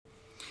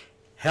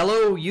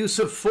Hello, Use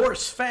of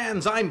Force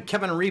fans. I'm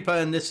Kevin Ripa,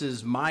 and this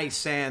is my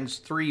Sans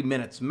 3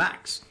 Minutes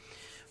Max.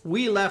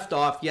 We left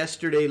off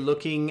yesterday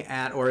looking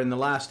at, or in the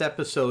last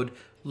episode,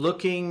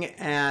 looking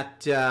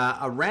at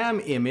a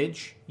RAM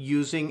image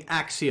using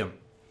AXIOM.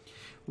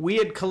 We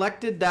had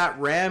collected that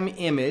RAM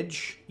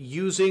image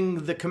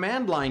using the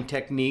command line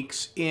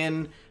techniques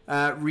in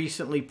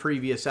recently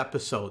previous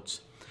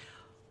episodes.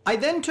 I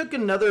then took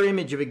another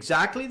image of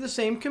exactly the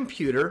same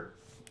computer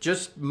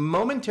just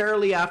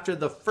momentarily after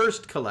the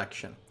first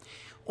collection.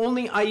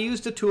 Only I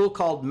used a tool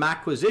called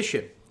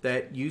MacQuisition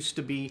that used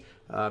to be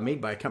made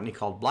by a company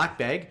called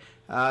Blackbag.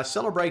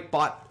 Cellebrite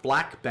bought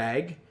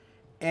Blackbag,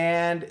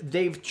 and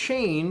they've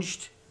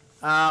changed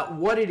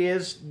what it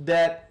is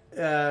that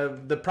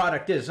the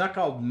product is. It's not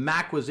called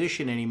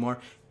MacQuisition anymore.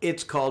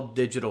 It's called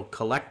Digital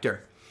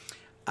Collector.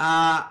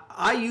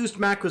 I used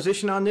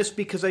MacQuisition on this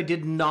because I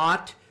did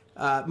not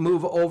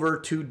move over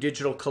to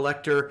Digital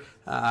Collector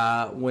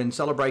when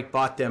Cellebrite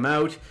bought them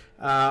out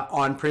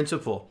on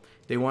principle.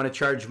 They want to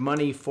charge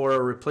money for a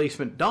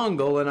replacement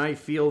dongle, and I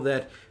feel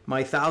that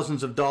my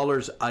thousands of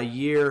dollars a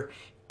year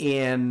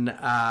in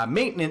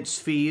maintenance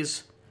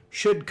fees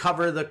should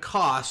cover the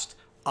cost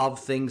of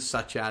things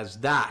such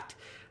as that.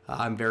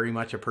 I'm very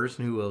much a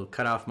person who will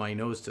cut off my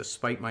nose to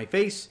spite my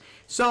face,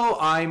 so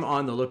I'm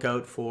on the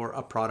lookout for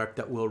a product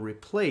that will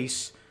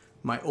replace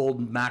my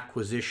old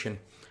MacQuisition.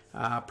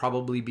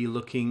 Probably be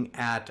looking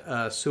at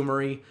a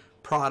Sumery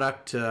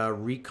product,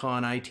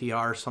 Recon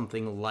ITR,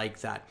 something like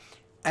that.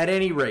 At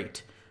any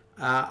rate,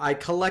 I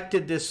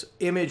collected this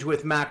image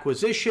with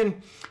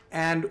MacQuisition,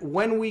 and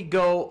when we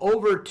go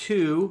over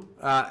to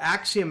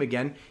AXIOM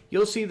again,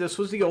 you'll see this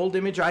was the old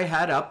image I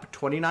had up,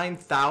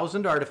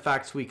 29,000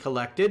 artifacts we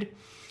collected.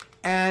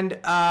 And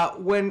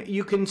when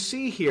you can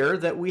see here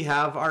that we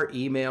have our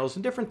emails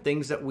and different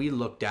things that we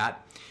looked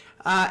at,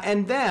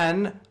 and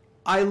then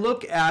I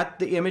look at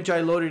the image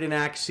I loaded in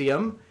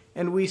AXIOM,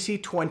 and we see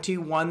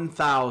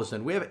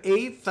 21,000. We have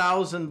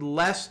 8,000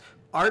 less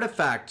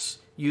artifacts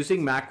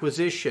using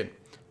MacQuisition.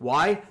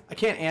 Why? I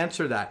can't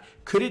answer that.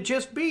 Could it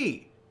just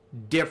be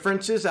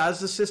differences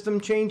as the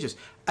system changes?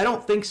 I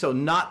don't think so.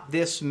 Not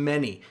this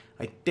many.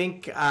 I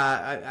think,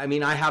 I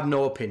mean, I have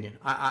no opinion.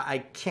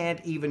 I can't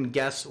even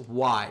guess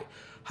why.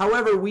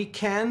 However, we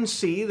can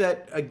see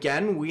that,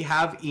 again, we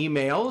have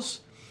emails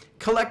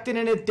collected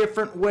in a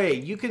different way.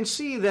 You can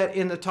see that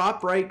in the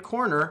top right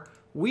corner,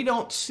 we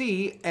don't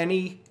see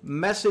any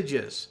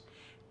messages.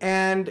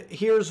 And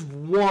here's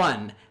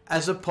one,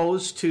 as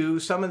opposed to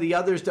some of the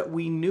others that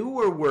we knew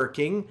were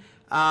working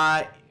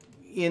from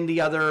the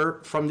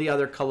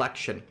other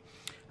collection.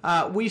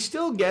 We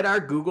still get our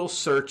Google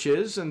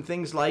searches and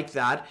things like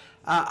that.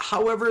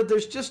 However,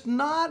 there's just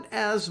not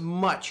as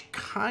much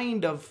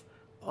kind of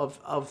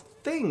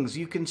things.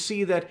 You can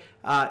see that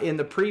in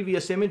the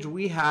previous image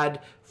we had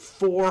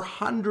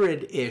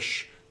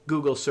 400-ish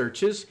Google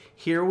searches.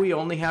 Here we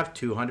only have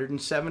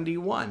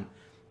 271.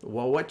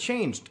 Well, what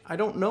changed? I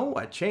don't know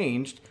what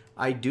changed.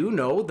 I do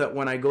know that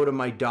when I go to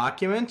my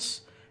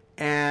documents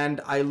and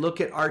I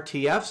look at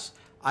RTFs,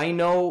 I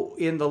know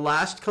in the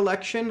last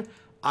collection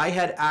I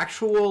had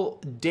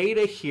actual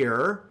data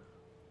here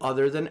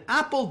other than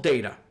Apple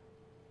data.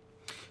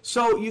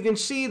 So you can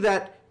see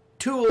that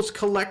tools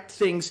collect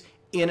things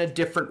in a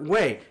different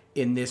way.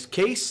 In this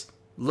case,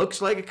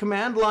 looks like a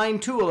command line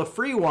tool, a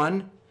free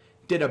one,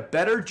 did a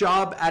better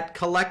job at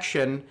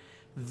collection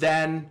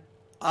than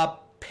a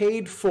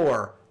paid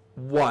for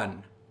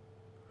one.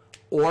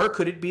 Or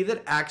could it be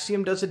that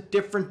AXIOM does a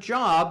different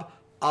job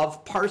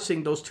of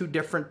parsing those two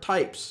different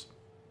types?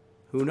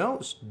 Who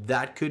knows?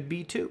 That could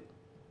be too.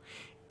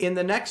 In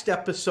the next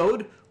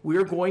episode,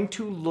 we're going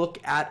to look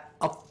at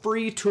a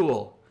free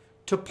tool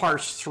to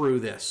parse through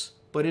this.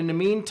 But in the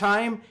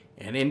meantime,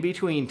 and in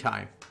between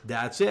time,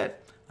 that's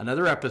it.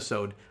 Another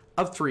episode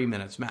of 3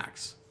 Minutes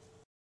Max.